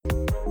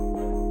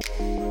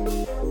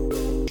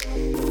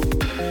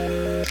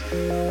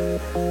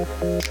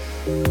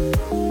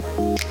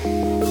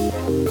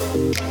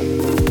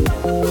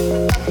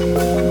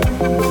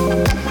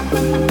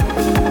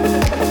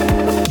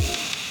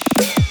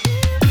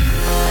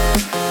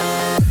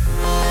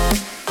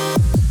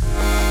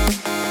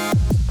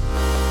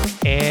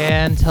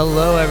And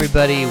hello,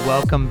 everybody.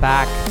 Welcome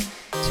back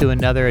to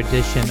another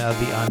edition of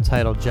the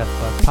Untitled Jeff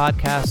Gluck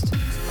podcast.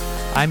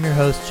 I'm your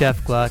host,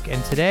 Jeff Gluck,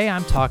 and today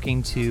I'm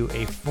talking to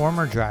a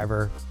former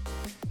driver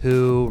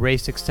who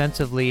raced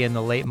extensively in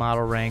the late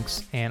model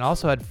ranks and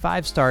also had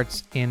 5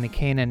 starts in the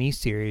K&N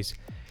Series,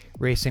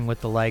 racing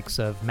with the likes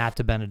of Matt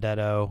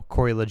DiBenedetto,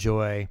 Corey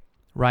LaJoie,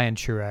 Ryan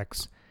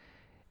Truex.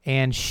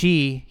 And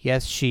she,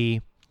 yes, she,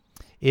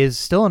 is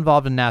still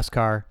involved in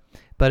NASCAR,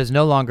 but is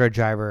no longer a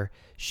driver.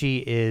 She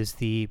is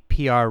the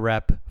PR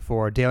rep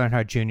for Dale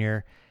Earnhardt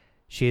Jr.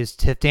 She is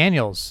Tiff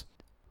Daniels.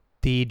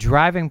 The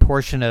driving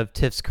portion of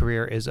Tiff's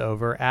career is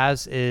over,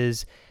 as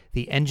is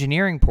the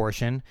engineering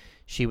portion.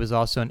 She was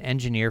also an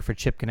engineer for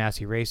Chip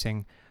Ganassi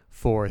Racing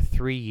for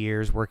 3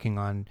 years, working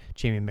on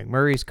Jamie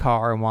McMurray's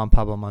car and Juan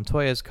Pablo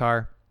Montoya's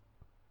car.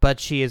 But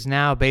she is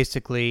now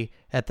basically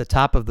at the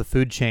top of the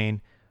food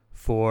chain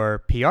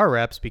for PR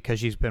reps because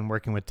she's been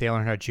working with Dale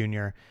Earnhardt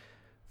Jr.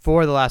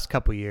 for the last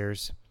couple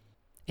years,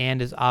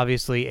 and is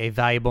obviously a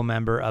valuable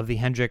member of the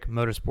Hendrick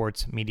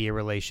Motorsports Media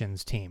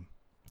Relations team.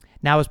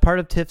 Now, as part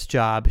of Tiff's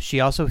job,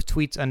 she also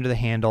tweets under the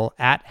handle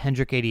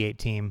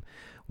 @Hendrick88team,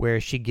 where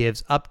she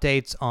gives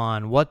updates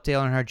on what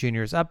Dale Earnhardt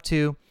Jr. is up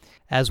to,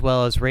 as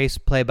well as race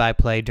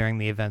play-by-play during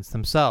the events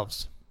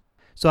themselves.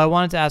 So I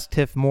wanted to ask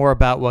Tiff more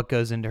about what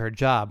goes into her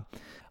job.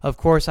 Of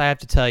course, I have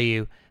to tell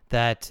you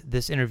that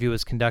this interview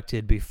was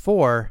conducted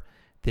before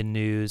the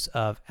news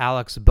of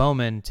Alex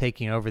Bowman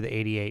taking over the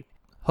 88.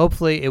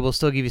 Hopefully, it will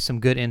still give you some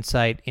good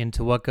insight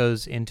into what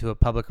goes into a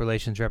public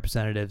relations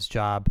representative's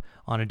job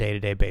on a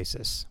day-to-day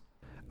basis.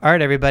 All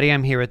right, everybody,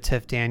 I'm here with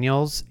Tiff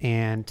Daniels,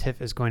 and Tiff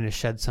is going to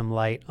shed some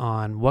light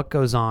on what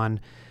goes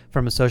on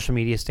from a social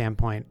media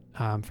standpoint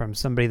from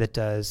somebody that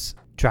does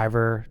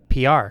driver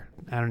PR.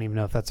 I don't even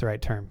know if that's the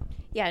right term.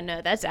 Yeah,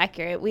 no, that's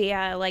accurate. We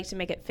like to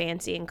make it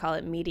fancy and call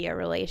it media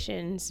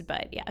relations,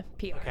 but yeah,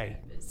 PR. Okay.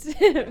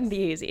 Be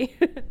easy.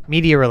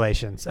 Media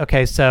relations.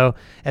 Okay, so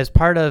as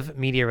part of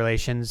media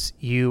relations,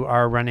 you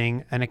are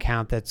running an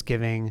account that's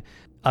giving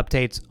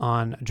updates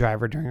on a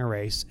driver during a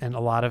race, and a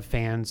lot of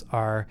fans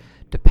are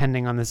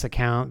depending on this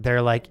account.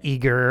 They're like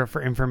eager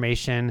for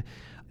information.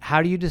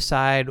 How do you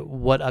decide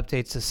what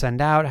updates to send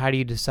out? How do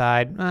you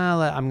decide,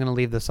 I'm going to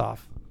leave this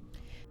off?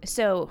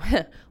 So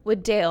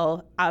with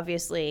Dale,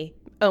 obviously,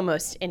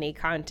 almost any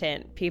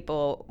content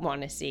people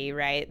want to see,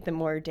 right? The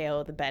more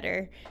Dale, the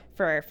better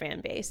for our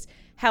fan base.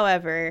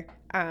 However,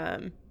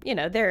 there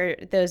are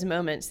those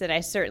moments that I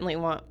certainly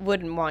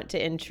wouldn't want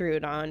to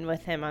intrude on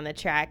with him on the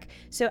track.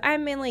 So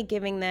I'm mainly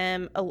giving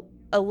them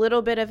a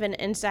little bit of an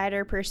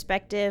insider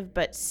perspective,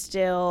 but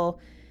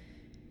still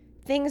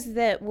things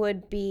that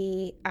would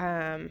be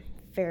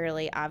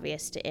fairly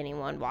obvious to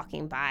anyone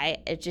walking by.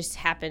 It just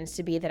happens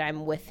to be that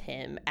I'm with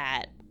him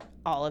at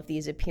all of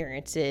these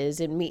appearances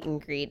and meet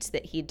and greets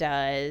that he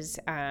does.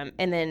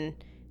 And then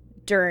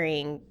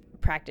during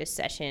practice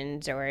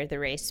sessions or the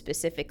race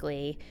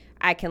specifically,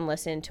 I can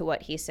listen to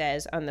what he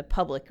says on the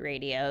public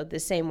radio the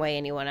same way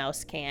anyone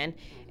else can,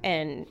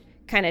 and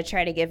kind of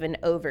try to give an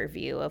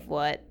overview of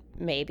what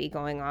may be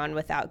going on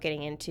without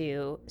getting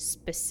into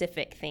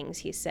specific things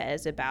he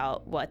says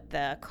about what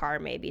the car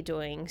may be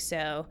doing.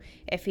 So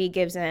if he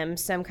gives them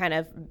some kind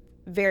of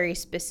very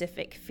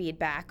specific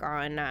feedback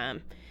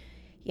on,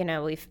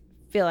 we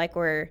feel like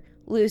we're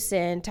loose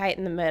in, tight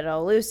in the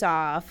middle, loose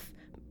off,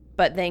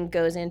 but then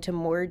goes into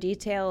more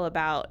detail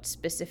about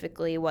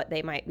specifically what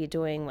they might be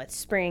doing with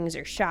springs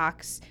or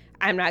shocks,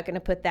 I'm not going to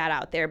put that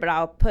out there, but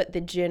I'll put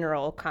the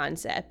general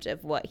concept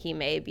of what he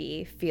may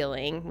be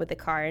feeling with the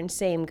car, and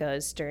same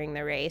goes during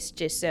the race,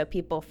 just so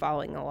people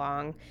following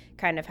along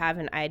kind of have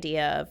an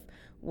idea of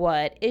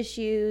what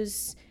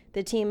issues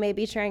the team may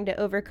be trying to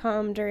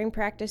overcome during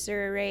practice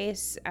or a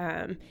race,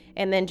 and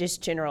then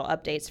just general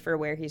updates for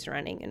where he's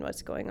running and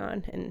what's going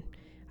on, and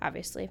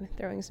obviously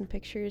throwing some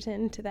pictures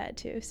into that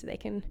too, so they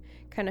can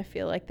kind of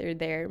feel like they're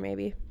there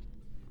maybe.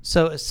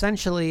 So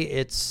essentially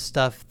it's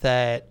stuff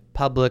that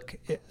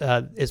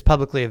is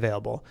publicly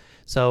available.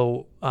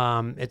 So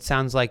it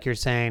sounds like you're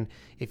saying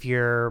if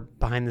you're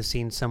behind the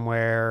scenes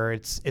somewhere,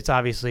 it's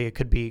obviously, it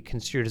could be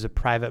construed as a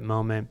private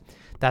moment.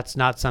 That's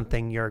not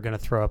something you're going to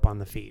throw up on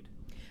the feed.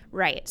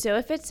 Right. So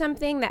if it's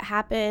something that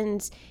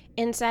happens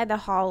inside the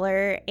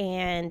hauler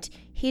and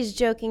he's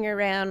joking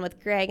around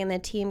with Greg and the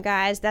team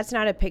guys, that's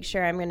not a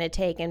picture I'm going to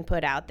take and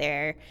put out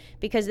there,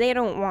 because they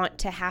don't want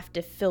to have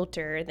to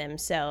filter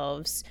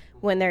themselves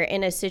when they're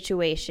in a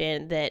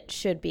situation that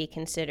should be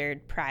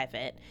considered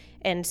private.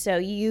 And so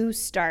you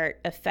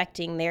start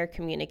affecting their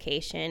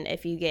communication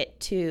if you get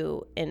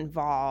too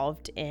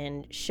involved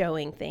in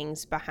showing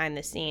things behind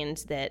the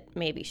scenes that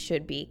maybe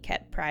should be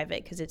kept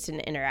private, because it's an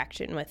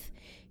interaction with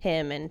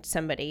him and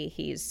somebody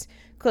he's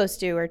close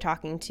to or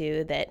talking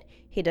to that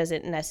he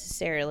doesn't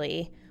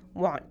necessarily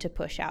want to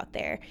push out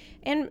there.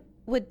 And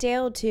with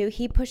Dale too,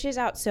 he pushes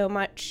out so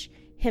much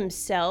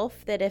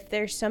himself that if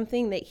there's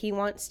something that he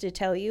wants to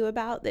tell you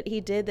about that he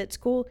did that's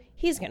cool,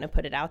 he's going to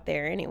put it out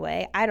there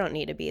anyway. I don't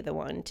need to be the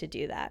one to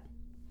do that.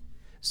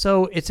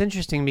 So it's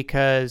interesting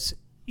because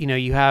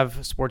you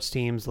have sports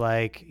teams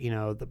like,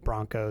 the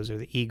Broncos or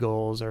the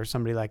Eagles or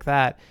somebody like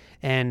that.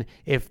 And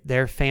if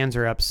their fans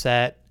are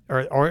upset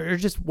or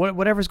just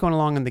whatever's going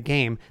along in the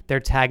game, they're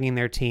tagging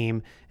their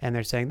team and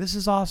they're saying, this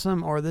is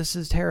awesome or this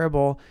is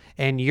terrible.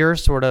 And you're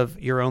sort of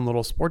your own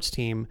little sports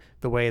team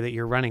the way that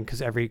you're running,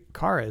 because every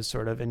car is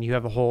sort of, and you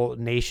have a whole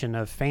nation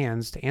of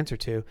fans to answer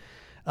to.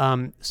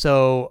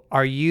 So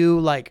are you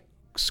like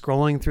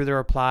scrolling through the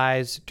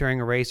replies during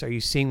a race? Are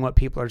you seeing what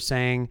people are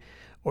saying?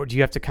 Or do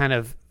you have to kind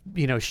of,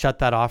 shut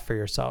that off for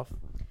yourself?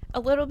 A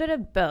little bit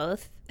of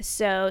both.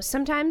 So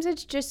sometimes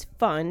it's just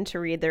fun to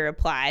read the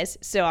replies.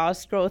 So I'll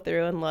scroll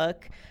through and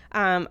look.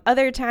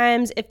 Other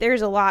times, if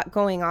there's a lot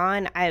going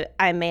on,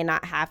 I may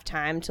not have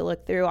time to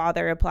look through all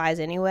the replies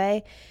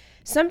anyway.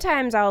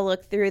 Sometimes I'll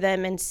look through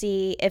them and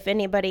see if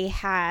anybody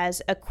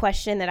has a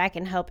question that I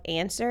can help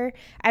answer.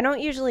 I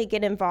don't usually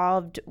get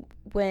involved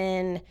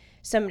when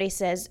somebody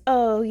says,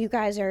 oh, you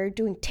guys are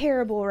doing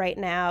terrible right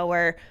now,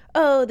 or,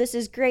 oh, this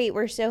is great,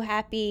 we're so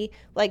happy.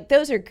 Like,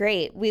 those are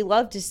great. We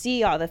love to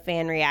see all the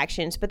fan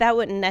reactions, but that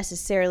wouldn't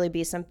necessarily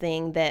be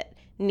something that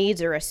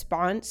needs a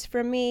response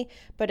from me.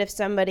 But if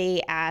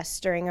somebody asks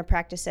during a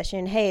practice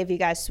session, hey, have you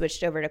guys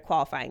switched over to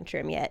qualifying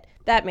trim yet?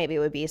 That maybe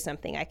would be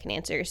something I can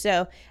answer.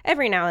 So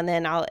every now and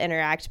then I'll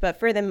interact, but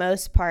for the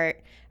most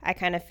part, I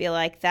kind of feel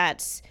like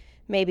that's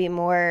maybe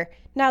more,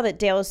 now that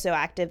Dale's so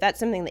active, that's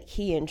something that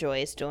he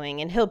enjoys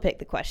doing, and he'll pick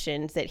the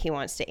questions that he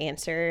wants to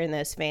answer and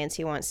those fans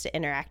he wants to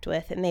interact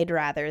with, and they'd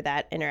rather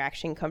that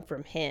interaction come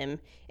from him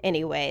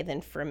anyway than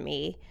from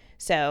me.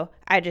 So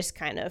I just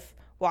kind of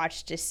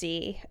watch to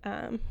see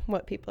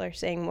what people are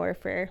saying more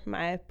for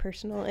my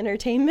personal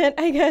entertainment,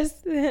 I guess,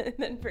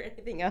 than for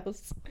anything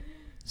else.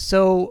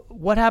 So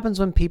what happens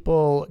when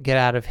people get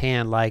out of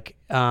hand? Like,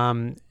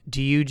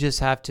 do you just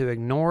have to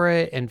ignore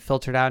it and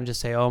filter it out and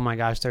just say, oh my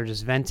gosh, they're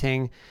just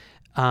venting?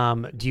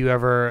 Do you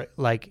ever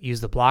like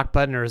use the block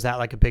button, or is that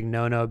like a big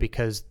no-no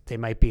because they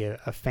might be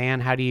a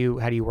fan? How do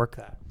you work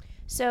that?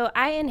 So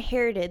I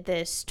inherited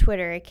this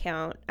Twitter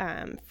account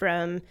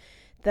from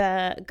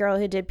the girl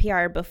who did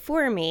PR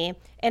before me,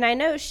 and I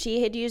know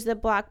she had used the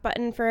block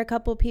button for a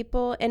couple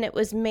people, and it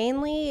was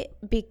mainly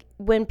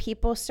when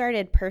people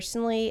started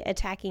personally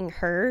attacking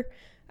her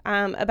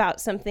about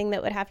something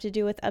that would have to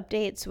do with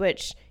updates,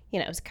 which,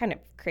 is kind of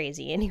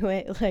crazy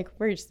anyway. Like,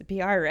 we're just the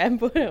PR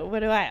rep. What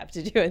do I have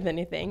to do with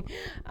anything?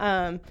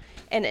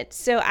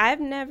 So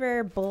I've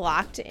never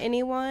blocked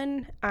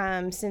anyone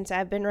since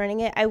I've been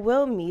running it. I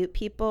will mute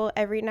people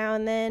every now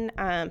and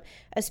then,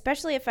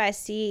 especially if I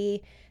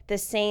see the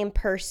same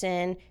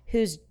person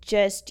who's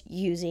just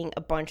using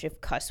a bunch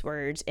of cuss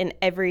words, and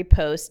every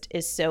post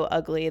is so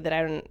ugly that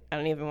I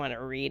don't even want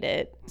to read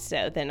it.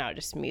 So then I'll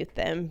just mute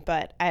them.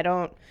 But I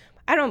don't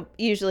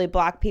usually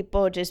block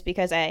people, just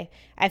because I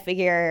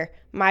figure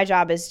my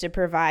job is to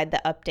provide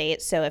the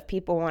updates. So if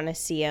people want to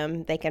see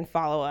them, they can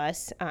follow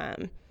us.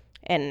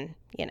 And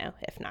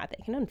if not,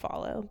 they can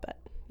unfollow. But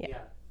yeah.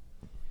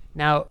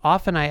 Now,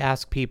 often I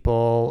ask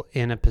people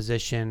in a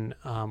position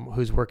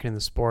who's working in the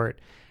sport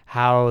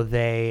how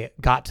they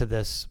got to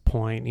this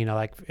point,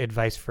 like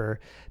advice for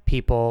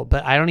people.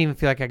 But I don't even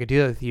feel like I could do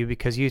that with you,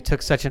 because you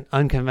took such an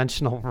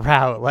unconventional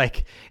route.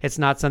 Like, it's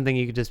not something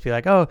you could just be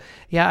like, oh,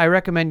 yeah, I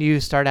recommend you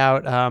start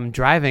out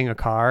driving a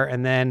car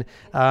and then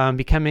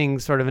becoming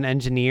sort of an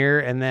engineer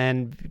and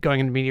then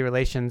going into media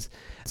relations.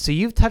 So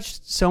you've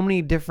touched so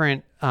many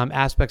different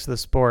aspects of the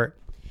sport.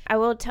 I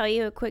will tell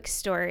you a quick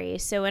story.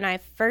 So when I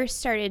first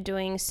started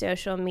doing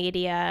social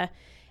media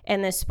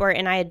in the sport,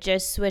 and I had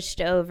just switched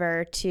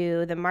over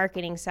to the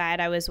marketing side,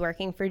 I was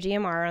working for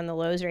GMR on the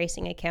Lowe's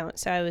Racing account.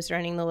 So I was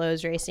running the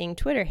Lowe's Racing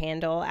Twitter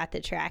handle at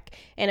the track.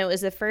 And it was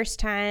the first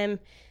time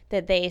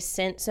that they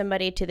sent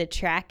somebody to the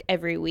track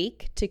every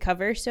week to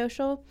cover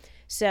social.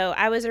 So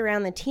I was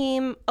around the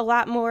team a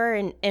lot more,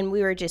 and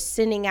we were just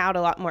sending out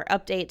a lot more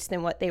updates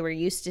than what they were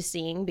used to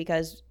seeing,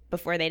 because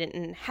before they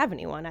didn't have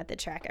anyone at the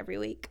track every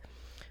week.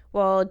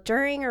 Well,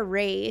 during a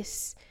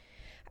race,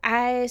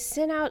 I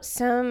sent out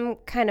some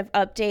kind of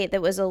update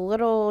that was a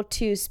little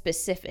too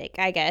specific,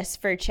 I guess,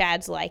 for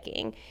Chad's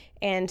liking.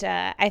 And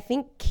I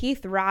think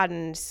Keith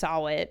Rodden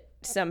saw it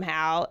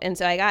somehow. And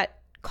so I got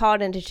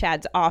called into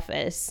Chad's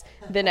office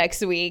the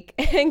next week.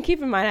 And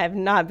keep in mind, I've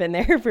not been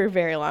there for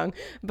very long,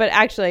 but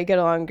actually I get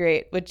along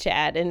great with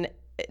Chad, and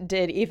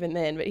did even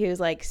then. But he was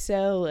like,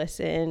 so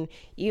listen,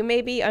 you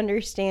maybe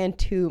understand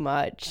too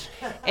much,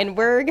 and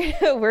we're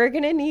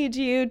gonna need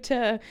you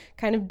to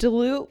kind of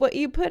dilute what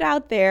you put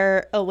out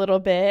there a little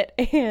bit,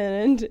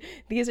 and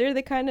these are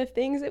the kind of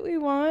things that we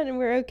want and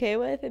we're okay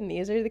with, and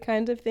these are the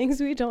kinds of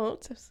things we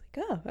don't. So I was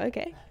like, oh,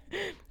 okay.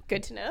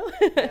 Good to know.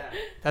 Yeah.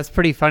 That's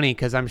pretty funny,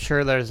 because I'm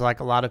sure there's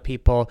like a lot of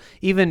people,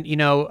 even,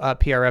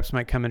 PR reps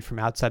might come in from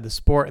outside the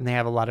sport and they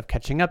have a lot of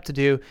catching up to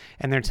do.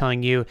 And they're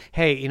telling you,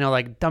 hey,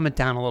 like dumb it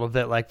down a little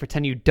bit, like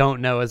pretend you don't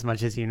know as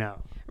much as you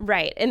know.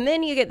 Right. And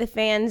then you get the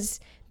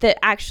fans that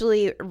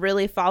actually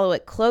really follow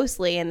it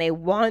closely, and they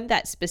want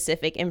that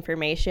specific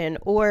information,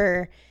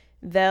 or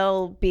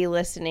they'll be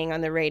listening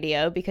on the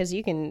radio, because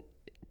you can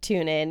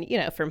tune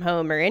in, from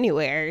home or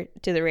anywhere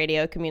to the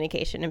radio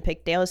communication and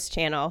pick Dale's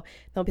channel,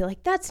 they'll be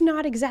like, that's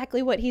not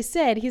exactly what he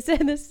said. He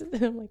said this.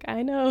 And I'm like,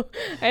 I know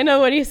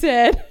what he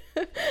said.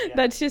 Yeah.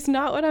 That's just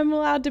not what I'm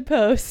allowed to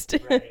post.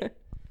 Right.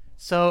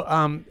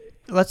 So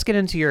let's get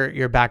into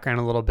your background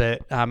a little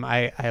bit.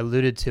 I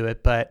alluded to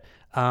it, but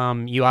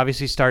you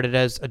obviously started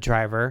as a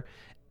driver.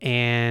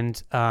 And,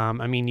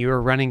 you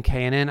were running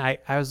K&N. I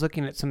was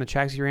looking at some of the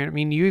tracks you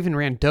ran. You even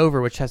ran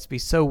Dover, which has to be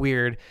so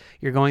weird.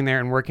 You're going there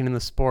and working in the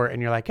sport and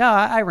you're like, oh,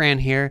 I ran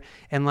here.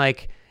 And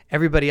like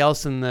everybody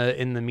else in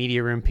the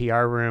media room,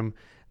 PR room,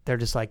 they're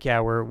just like,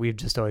 yeah, we've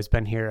just always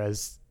been here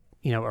as,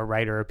 a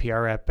writer, a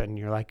PR rep. And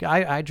you're like,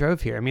 I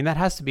drove here. That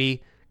has to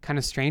be kind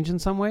of strange in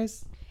some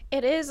ways.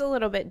 It is a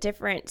little bit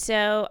different.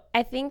 So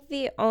I think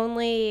the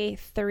only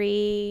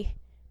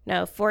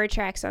 4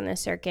 tracks on the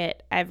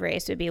circuit I've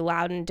raced would be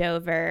Loudon,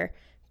 Dover,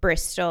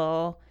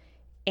 Bristol,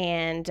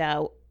 and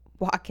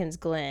Watkins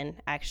Glen,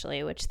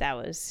 actually, which that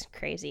was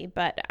crazy.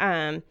 But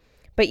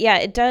yeah,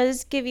 it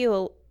does give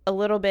you a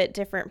little bit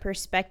different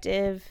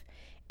perspective.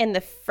 And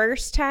the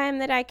first time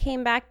that I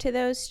came back to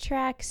those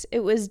tracks,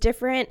 it was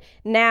different.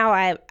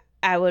 Now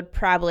I would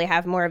probably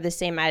have more of the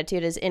same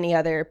attitude as any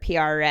other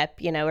PR rep,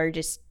 we're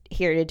just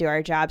here to do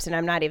our jobs. And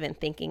I'm not even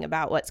thinking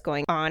about what's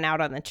going on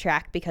out on the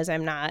track because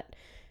I'm not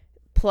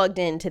plugged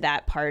into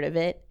that part of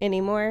it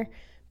anymore.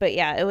 But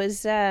yeah, it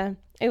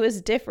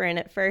was different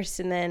at first,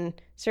 and then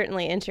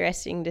certainly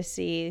interesting to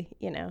see,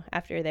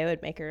 after they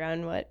would make a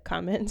run, what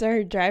comments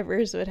our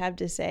drivers would have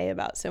to say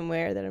about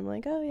somewhere that I'm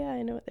like, oh yeah,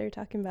 I know what they're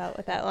talking about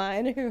with that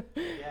line.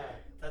 Yeah,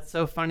 that's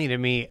so funny to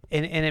me,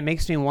 and it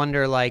makes me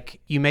wonder, like,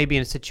 you may be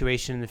in a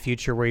situation in the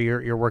future where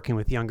you're working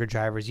with younger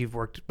drivers. You've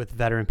worked with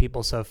veteran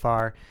people so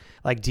far.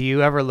 Like, do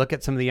you ever look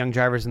at some of the young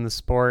drivers in the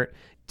sport?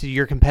 Do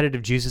your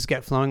competitive juices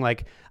get flowing?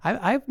 Like,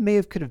 I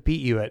could have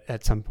beat you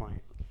at some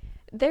point.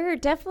 There are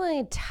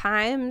definitely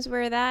times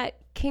where that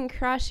can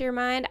cross your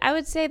mind. I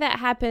would say that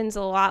happens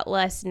a lot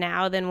less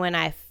now than when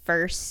I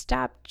first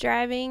stopped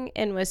driving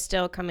and was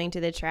still coming to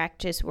the track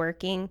just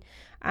working.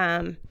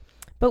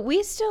 But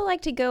we still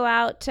like to go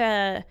out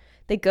to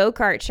the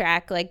go-kart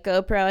track, like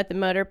GoPro at the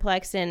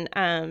Motorplex,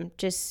 and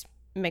just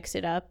mix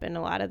it up. And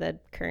a lot of the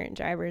current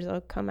drivers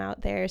will come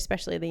out there,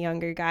 especially the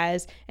younger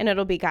guys. And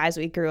it'll be guys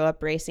we grew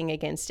up racing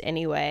against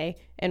anyway.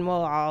 And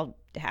we'll all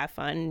have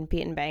fun and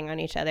beat and bang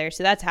on each other.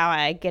 So that's how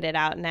I get it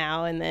out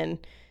now. And then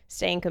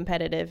staying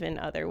competitive in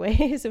other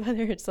ways,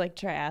 whether it's like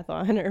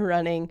triathlon or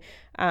running.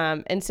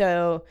 And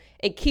so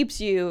it keeps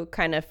you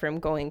kind of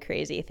from going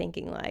crazy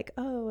thinking like,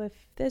 oh, if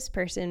this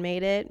person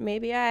made it,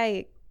 maybe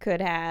I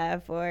could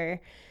have, or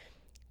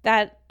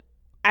that.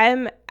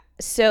 I'm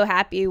so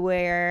happy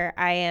where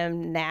I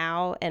am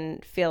now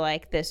and feel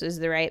like this was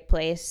the right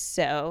place.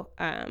 So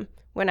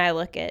when I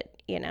look at,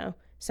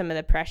 some of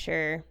the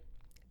pressure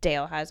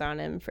Dale has on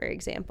him, for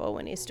example,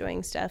 when he's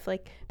doing stuff,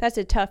 like, that's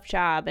a tough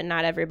job and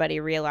not everybody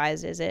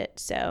realizes it.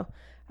 So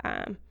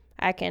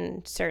I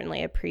can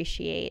certainly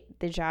appreciate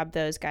the job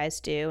those guys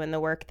do and the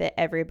work that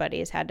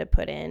everybody's had to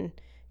put in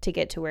to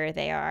get to where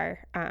they are.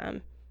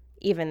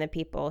 Even the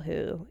people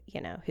who,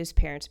 whose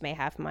parents may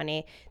have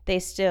money, they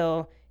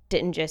still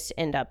didn't just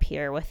end up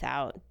here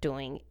without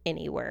doing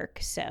any work.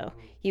 So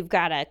you've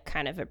got to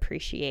kind of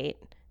appreciate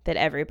that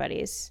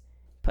everybody's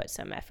put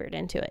some effort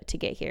into it to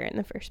get here in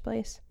the first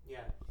place. Yeah.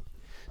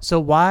 So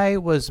why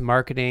was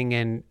marketing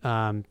and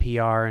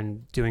PR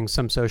and doing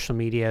some social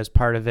media as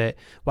part of it,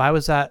 why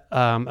was that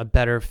a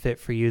better fit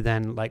for you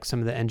than like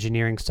some of the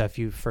engineering stuff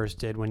you first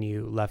did when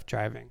you left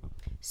driving?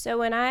 So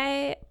when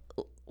I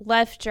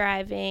left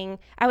driving,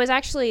 I was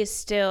actually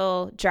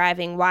still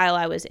driving while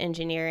I was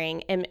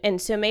engineering, and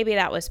so maybe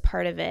that was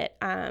part of it.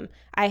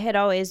 I had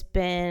always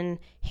been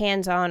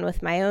hands-on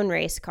with my own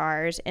race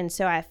cars, and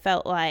so I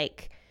felt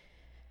like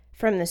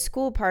from the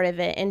school part of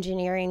it,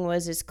 engineering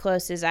was as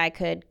close as I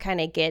could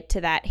kind of get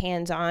to that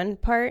hands-on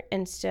part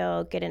and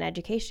still get an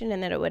education,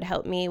 and that it would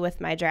help me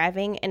with my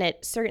driving, and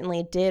it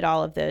certainly did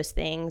all of those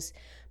things.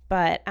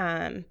 But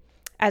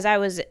as I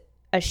was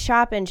a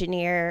shop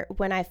engineer,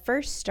 when I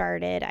first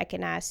started at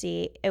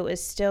Ganassi, it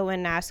was still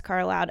when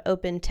NASCAR allowed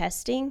open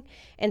testing.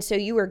 And so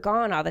you were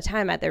gone all the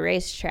time at the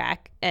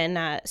racetrack.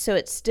 And so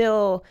it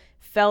still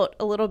felt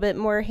a little bit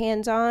more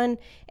hands-on.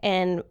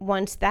 And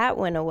once that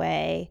went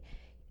away,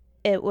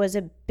 it was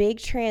a big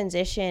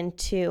transition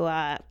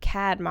to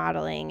CAD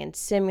modeling and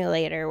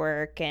simulator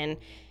work and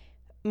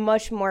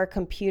much more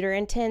computer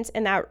intense,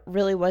 and that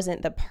really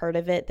wasn't the part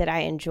of it that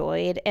I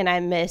enjoyed. And I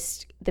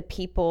missed the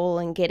people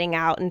and getting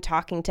out and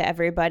talking to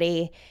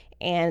everybody,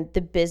 and the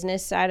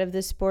business side of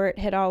the sport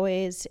had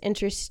always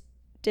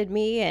interested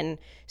me. And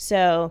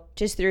so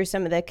just through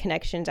some of the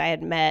connections I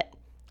had met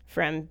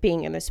from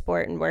being in the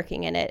sport and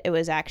working in it, it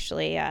was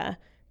actually a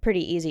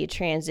pretty easy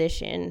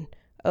transition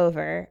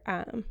over,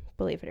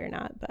 believe it or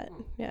not. But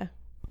yeah.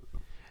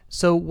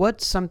 So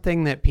what's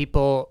something that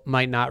people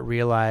might not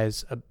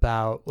realize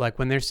about, like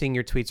when they're seeing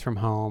your tweets from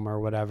home or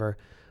whatever,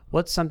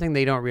 what's something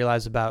they don't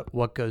realize about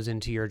what goes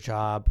into your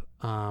job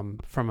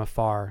from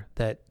afar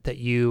that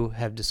you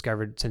have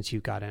discovered since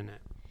you got in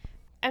it?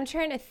 I'm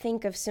trying to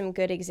think of some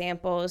good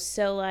examples.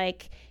 So,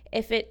 like,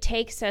 if it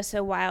takes us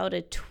a while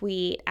to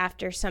tweet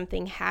after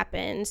something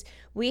happens,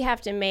 we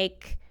have to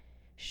make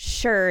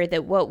sure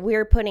that what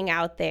we're putting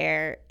out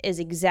there is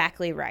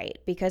exactly right,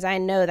 because I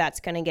know that's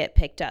going to get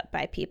picked up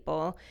by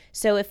people.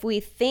 So if we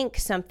think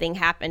something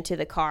happened to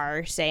the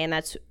car, say, and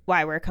that's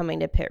why we're coming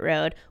to pit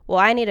road, well,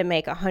 I need to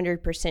make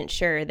 100%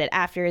 sure that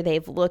after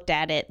they've looked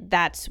at it,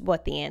 that's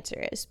what the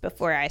answer is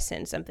before I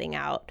send something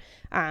out.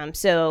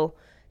 So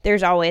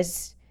there's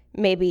always,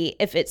 maybe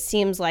if it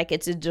seems like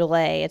it's a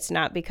delay, it's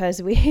not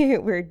because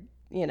we're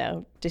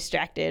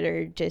distracted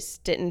or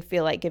just didn't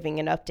feel like giving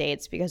an update.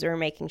 It's because we're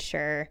making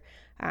sure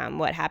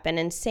what happened.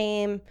 And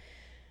same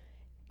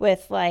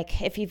with,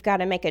 like, if you've got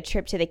to make a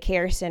trip to the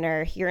care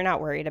center, you're not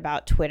worried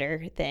about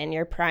Twitter. Then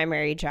your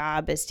primary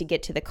job is to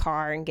get to the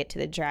car and get to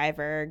the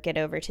driver, get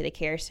over to the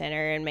care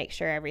center and make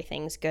sure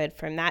everything's good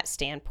from that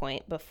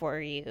standpoint before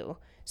you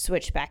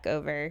switch back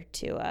over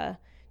to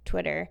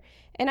Twitter.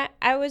 And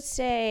I would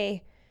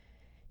say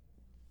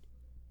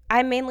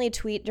I mainly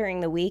tweet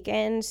during the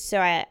weekends, so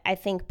I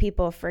think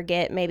people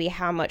forget maybe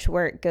how much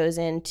work goes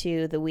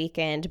into the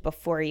weekend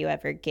before you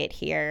ever get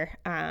here.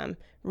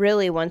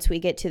 Really, once we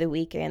get to the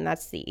weekend,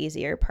 that's the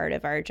easier part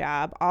of our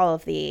job. All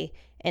of the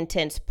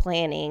intense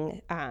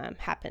planning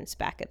happens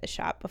back at the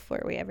shop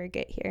before we ever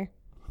get here.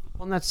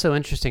 Well, and that's so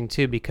interesting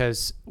too,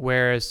 because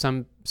whereas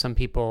some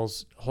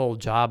people's whole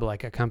job,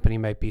 like a company,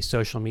 might be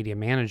social media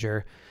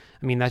manager,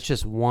 I mean, that's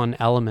just one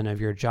element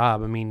of your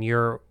job. I mean,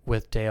 you're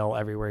with Dale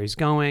everywhere he's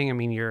going. I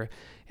mean,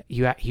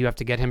 you have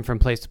to get him from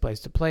place to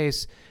place to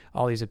place,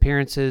 all these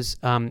appearances.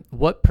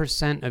 What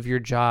 % of your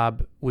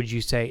job would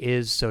you say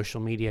is social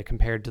media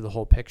compared to the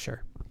whole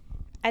picture?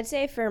 I'd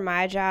say for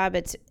my job,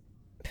 it's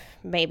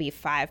maybe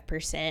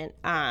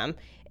 5%.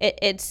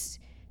 It's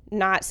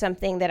not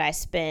something that I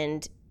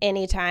spend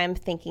any time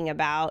thinking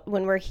about.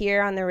 When we're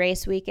here on the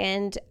race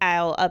weekend,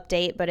 I'll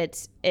update, but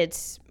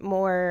it's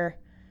more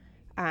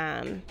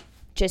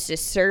just a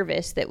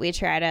service that we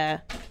try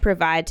to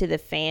provide to the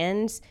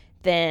fans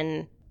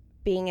than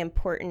being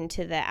important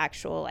to the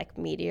actual, like,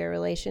 media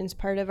relations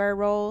part of our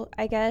role,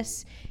 I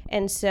guess.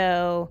 And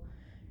so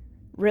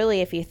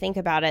really, if you think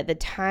about it, the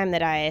time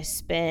that I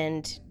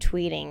spend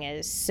tweeting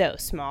is so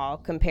small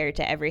compared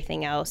to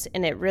everything else.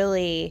 And it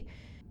really,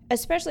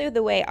 especially with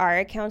the way our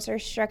accounts are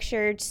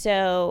structured,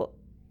 so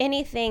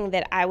anything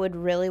that I would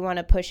really want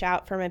to push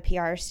out from a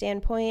PR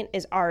standpoint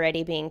is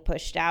already being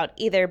pushed out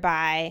either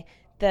by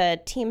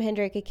the Team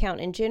Hendrick account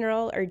in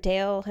general or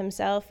Dale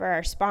himself or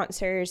our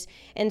sponsors.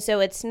 And so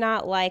it's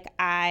not like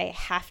I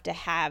have to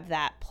have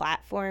that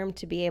platform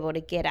to be able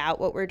to get out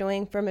what we're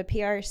doing from a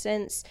PR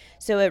sense.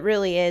 So it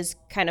really is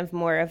kind of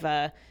more of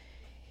a,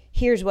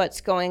 here's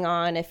what's going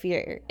on if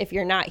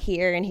you're not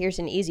here, and here's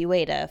an easy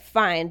way to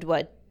find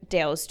what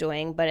Dale's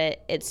doing,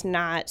 but it's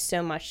not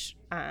so much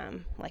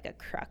like a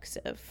crux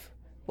of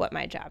what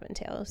my job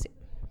entails.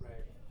 Right.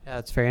 Yeah,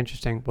 that's very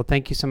interesting. Well,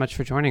 thank you so much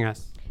for joining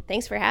us.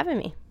 Thanks for having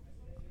me.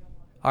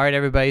 All right,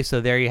 everybody.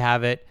 So there you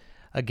have it.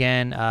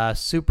 Again,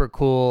 super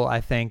cool.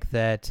 I think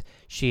that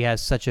she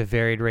has such a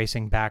varied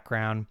racing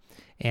background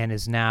and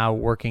is now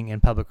working in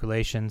public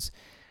relations.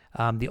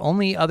 The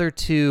only other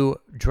two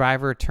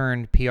driver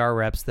turned PR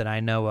reps that I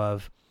know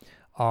of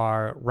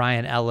are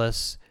Ryan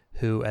Ellis,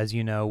 who, as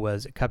you know,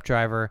 was a Cup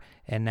driver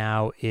and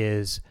now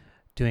is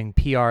doing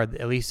PR,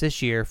 at least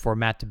this year, for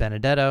Matt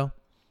DiBenedetto,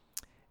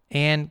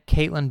 and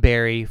Caitlin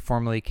Berry,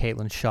 formerly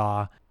Caitlin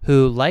Shaw,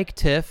 who, like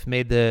Tiff,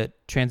 made the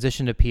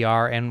transition to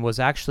PR and was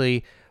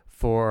actually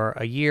for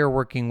a year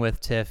working with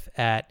Tiff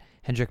at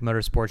Hendrick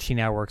Motorsports. She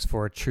now works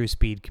for True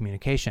Speed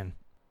Communication.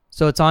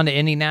 So it's on to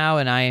Indy now,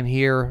 and I am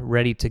here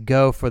ready to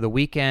go for the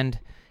weekend,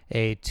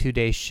 a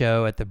 2-day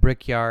show at the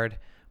Brickyard.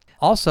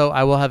 Also,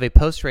 I will have a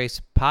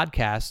post-race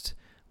podcast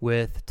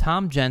with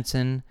Tom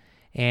Jensen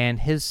and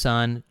his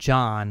son,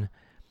 John,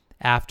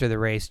 after the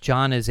race.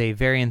 John is a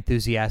very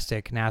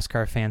enthusiastic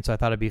NASCAR fan, so I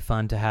thought it'd be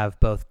fun to have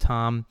both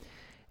Tom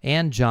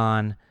and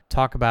John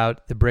talk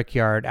about the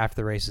Brickyard after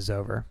the race is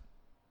over.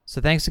 So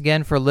thanks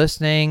again for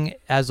listening.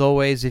 As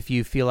always, if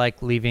you feel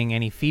like leaving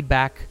any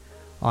feedback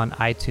on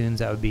iTunes,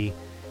 that would be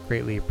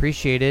greatly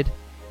appreciated.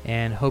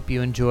 And hope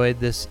you enjoyed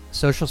this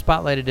Social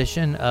Spotlight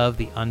edition of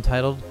the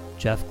Untitled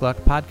Jeff Gluck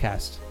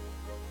podcast.